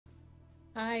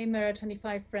Hi,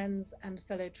 MeRA25 friends and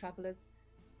fellow travellers.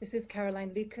 This is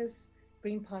Caroline Lucas,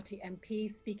 Green Party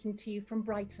MP, speaking to you from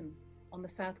Brighton on the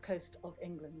south coast of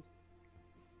England.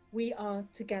 We are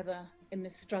together in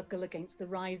this struggle against the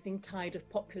rising tide of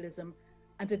populism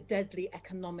and a deadly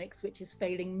economics which is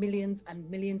failing millions and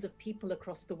millions of people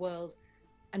across the world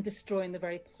and destroying the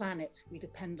very planet we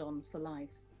depend on for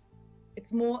life.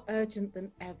 It's more urgent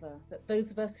than ever that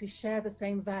those of us who share the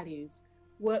same values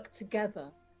work together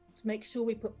to make sure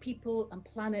we put people and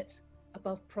planet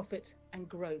above profit and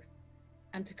growth,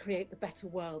 and to create the better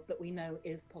world that we know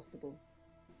is possible.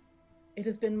 It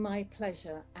has been my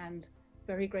pleasure and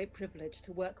very great privilege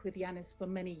to work with Yanis for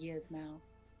many years now,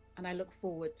 and I look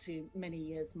forward to many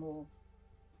years more.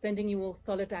 Sending you all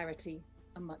solidarity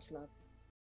and much love.